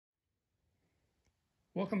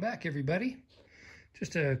Welcome back, everybody.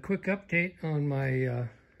 Just a quick update on my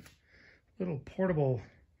little portable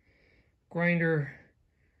grinder,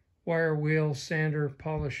 wire wheel, sander,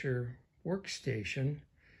 polisher workstation.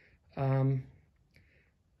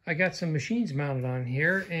 I got some machines mounted on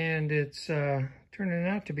here, and it's turning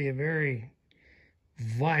out to be a very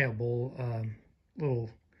viable little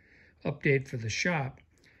update for the shop.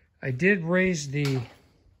 I did raise the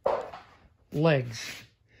legs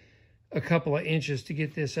a couple of inches to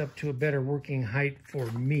get this up to a better working height for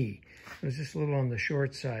me. It was just a little on the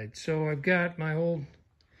short side. So I've got my old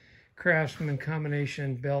Craftsman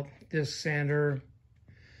combination belt disc sander.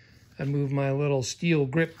 I moved my little steel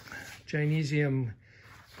grip Gynesium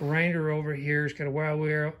grinder over here. It's got a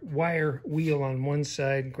wire wheel on one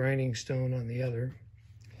side, grinding stone on the other.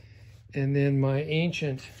 And then my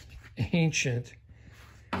ancient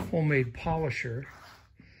homemade polisher.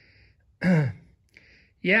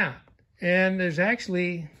 Yeah, and there's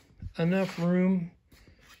actually enough room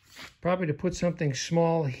probably to put something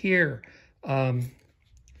small here. Some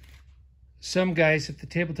guys, if the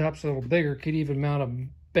tabletop's a little bigger, could even mount a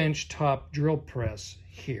bench top drill press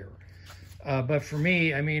here. But for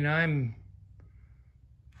me, I mean, I'm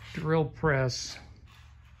drill press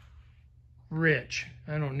rich.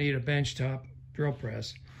 I don't need a bench top drill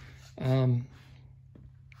press.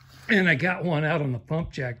 And I got one out on the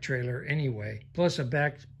pump jack trailer anyway, plus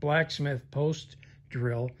a blacksmith post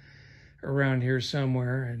drill around here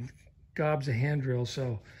somewhere and gobs of hand drill.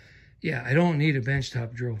 So yeah, I don't need a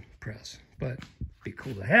benchtop drill press, but be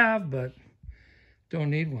cool to have, but don't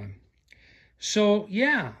need one. So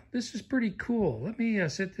yeah, this is pretty cool. Let me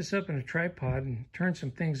set this up in a tripod and turn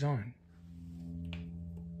some things on.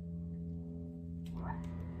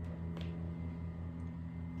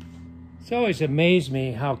 It's always amazed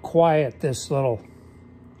me how quiet this little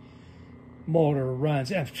motor runs.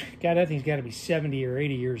 God, that thing's got to be 70 or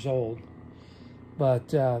 80 years old. But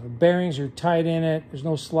the bearings are tight in it. There's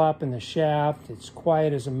no slop in the shaft. It's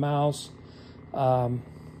quiet as a mouse.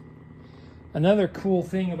 Another cool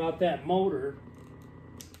thing about that motor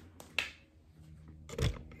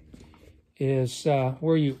is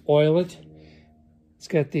where you oil it. It's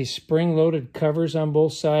got these spring-loaded covers on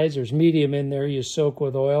both sides. There's medium in there you soak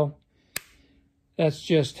with oil. That's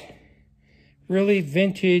just really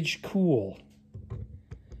vintage cool.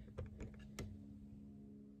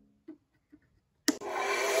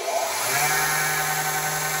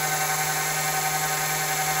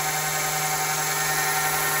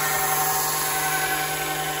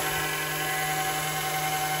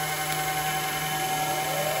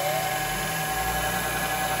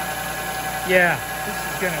 Yeah, this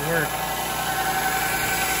is gonna work.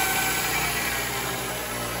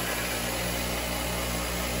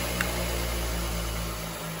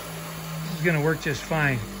 Going to work just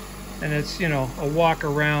fine, and it's, you know, a walk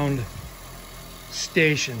around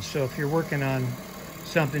station. So if you're working on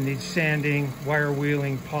something needs sanding, wire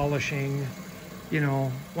wheeling, polishing, you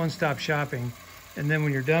know, one-stop shopping, and then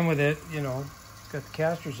when you're done with it, you know, it's got the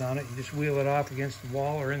casters on it, you just wheel it off against the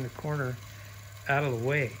wall or in the corner out of the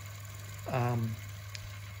way.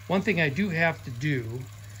 One thing I do have to do,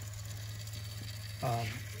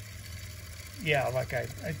 yeah, like I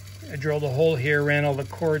drilled a hole here, ran all the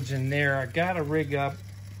cords in there. I gotta rig up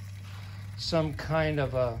some kind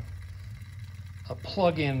of a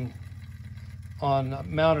plug-in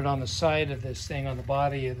mounted on the side of this thing, on the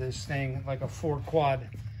body of this thing, like a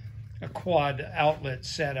quad outlet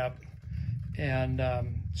setup, and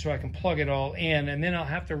so I can plug it all in, and then I'll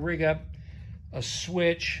have to rig up a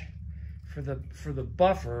switch for the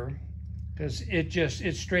buffer, because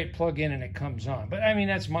it's straight plug in and it comes on. But I mean,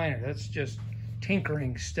 that's minor. That's just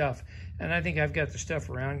tinkering stuff, and I think I've got the stuff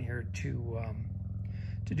around here to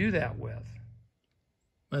do that with.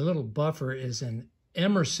 My little buffer is an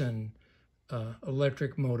Emerson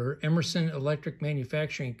electric motor, Emerson Electric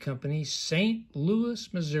Manufacturing Company, St.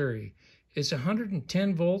 Louis, Missouri. It's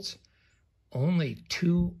 110 volts, only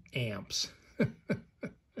 2 amps.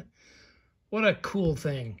 What a cool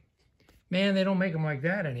thing. Man, they don't make them like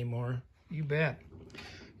that anymore. You bet.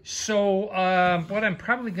 So what I'm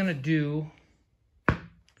probably going to do,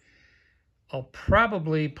 I'll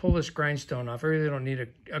probably pull this grindstone off. I really don't need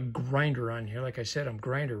a grinder on here. Like I said, I'm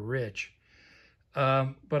grinder rich.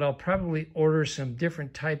 But I'll probably order some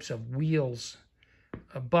different types of wheels,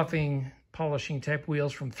 buffing, polishing type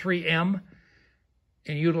wheels from 3M,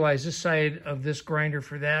 and utilize this side of this grinder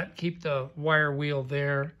for that. Keep the wire wheel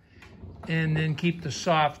there, and then keep the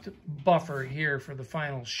soft buffer here for the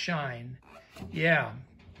final shine. Yeah,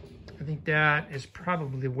 I think that is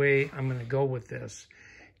probably the way I'm going to go with this.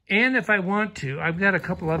 And if I want to, I've got a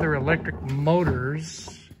couple other electric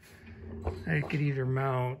motors. I could either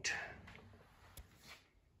mount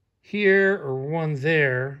here or one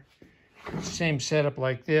there. Same setup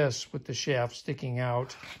like this with the shaft sticking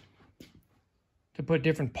out to put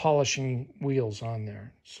different polishing wheels on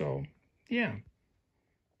there. So, yeah.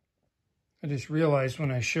 I just realized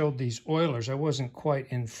when I showed these oilers, I wasn't quite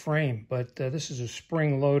in frame, but this is a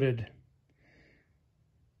spring-loaded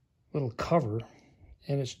little cover,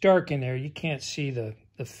 and it's dark in there. You can't see the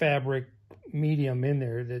fabric medium in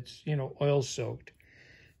there that's, you know, oil-soaked.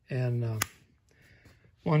 And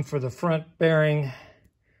one for the front bearing,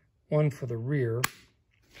 one for the rear.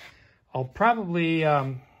 I'll probably,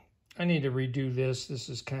 I need to redo this. This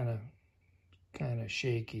is kind of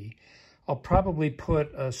shaky. I'll probably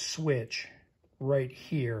put a switch right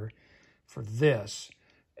here for this.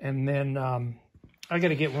 And then I got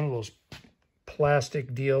to get one of those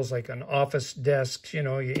plastic deals like an office desk, you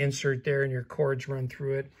know, you insert there and your cords run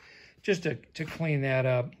through it, just to clean that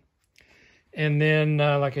up. And then,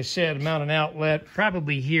 like I said, mount an outlet,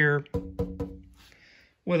 probably here,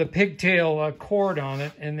 with a pigtail cord on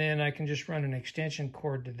it, and then I can just run an extension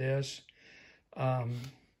cord to this.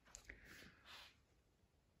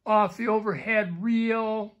 Off the overhead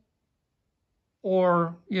reel,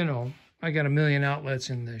 or, you know, I got a million outlets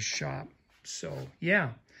in this shop. So,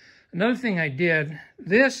 yeah. Another thing I did,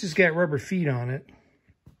 this has got rubber feet on it.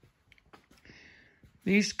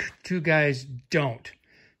 These two guys don't.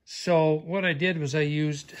 So what I did was I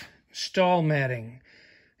used stall matting.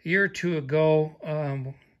 A year or two ago,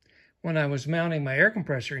 when I was mounting my air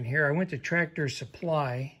compressor in here, I went to Tractor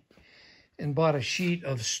Supply and bought a sheet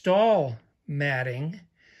of stall matting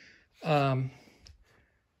to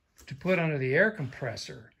put under the air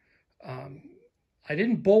compressor. I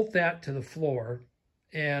didn't bolt that to the floor,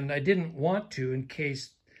 and I didn't want to in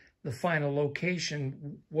case the final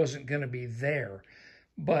location wasn't going to be there.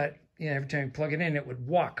 But, you know, every time you plug it in, it would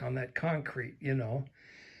walk on that concrete, you know.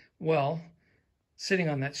 Well, sitting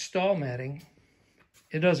on that stall matting,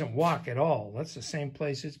 it doesn't walk at all. That's the same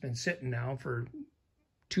place it's been sitting now for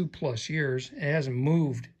 2+ years. It hasn't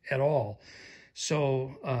moved at all.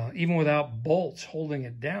 So even without bolts holding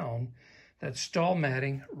it down, that stall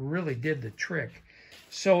matting really did the trick.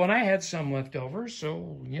 So when I had some left over,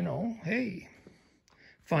 so, you know, hey,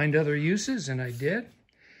 find other uses, and I did.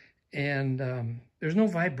 And there's no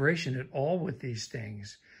vibration at all with these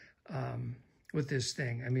things, with this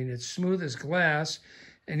thing. I mean, it's smooth as glass,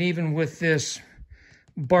 and even with this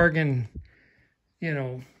bargain, you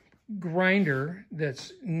know, grinder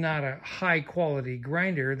that's not a high-quality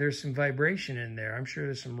grinder, there's some vibration in there. I'm sure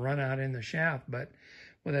there's some run out in the shaft, but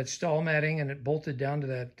with that stall matting and it bolted down to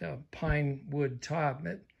that pine wood top,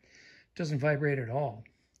 it doesn't vibrate at all.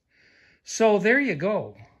 So there you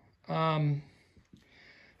go.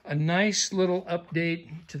 A nice little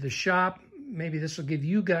update to the shop. Maybe this will give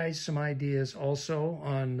you guys some ideas also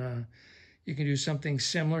on you can do something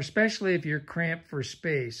similar, especially if you're cramped for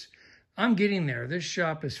space. I'm getting there. This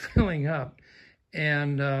shop is filling up,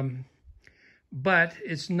 and but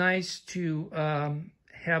it's nice to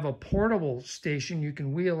have a portable station you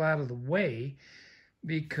can wheel out of the way,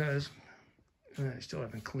 because I still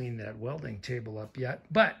haven't cleaned that welding table up yet.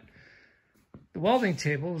 But the welding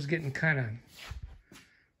table was getting kind of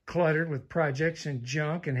cluttered with projects and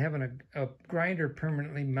junk, and having a grinder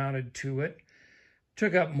permanently mounted to it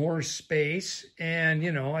took up more space. And,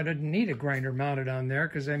 you know, I didn't need a grinder mounted on there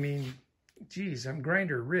because, I mean, geez, I'm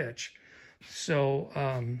grinder rich. So,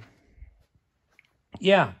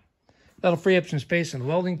 yeah, that'll free up some space on the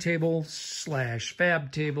welding table /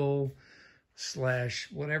 fab table /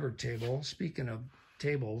 whatever table. Speaking of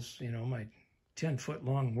tables, you know, my 10-foot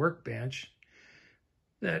long workbench,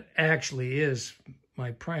 that actually is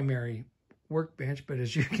my primary workbench, but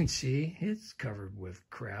as you can see, it's covered with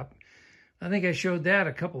crap. I think I showed that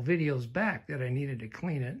a couple videos back that I needed to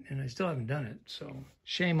clean it, and I still haven't done it, so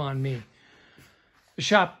shame on me. The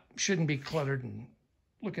shop shouldn't be cluttered and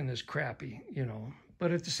looking this crappy, you know,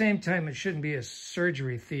 but at the same time, it shouldn't be a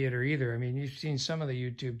surgery theater either. I mean, you've seen some of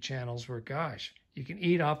the YouTube channels where, gosh, you can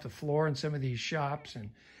eat off the floor in some of these shops, and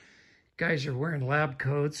guys are wearing lab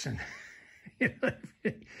coats, and you know,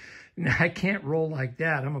 I can't roll like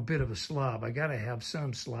that. I'm a bit of a slob. I got to have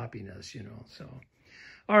some sloppiness, you know, so.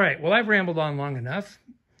 All right, well, I've rambled on long enough.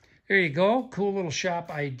 There you go, cool little shop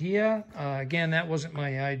idea. Again, that wasn't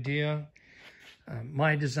my idea.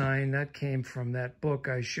 My design, that came from that book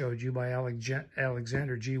I showed you by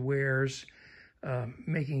Alexander G. Wares,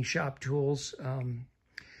 Making Shop Tools.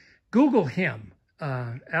 Google him,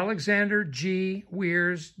 Alexander G.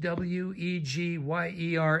 Weers, W-E-G-Y-E-R-S.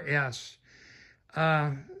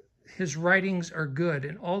 His writings are good,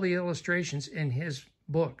 and all the illustrations in his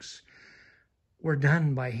books were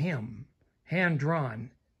done by him,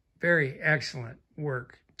 hand-drawn, very excellent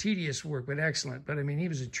work. Tedious work, but excellent. But I mean, he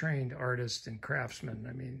was a trained artist and craftsman.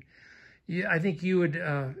 I mean, I think you would,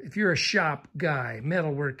 if you're a shop guy,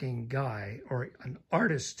 metalworking guy, or an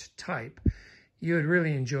artist type, you would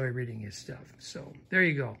really enjoy reading his stuff. So there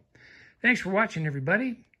you go. Thanks for watching,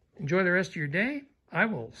 everybody. Enjoy the rest of your day. I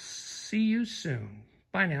will see you soon.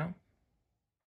 Bye now.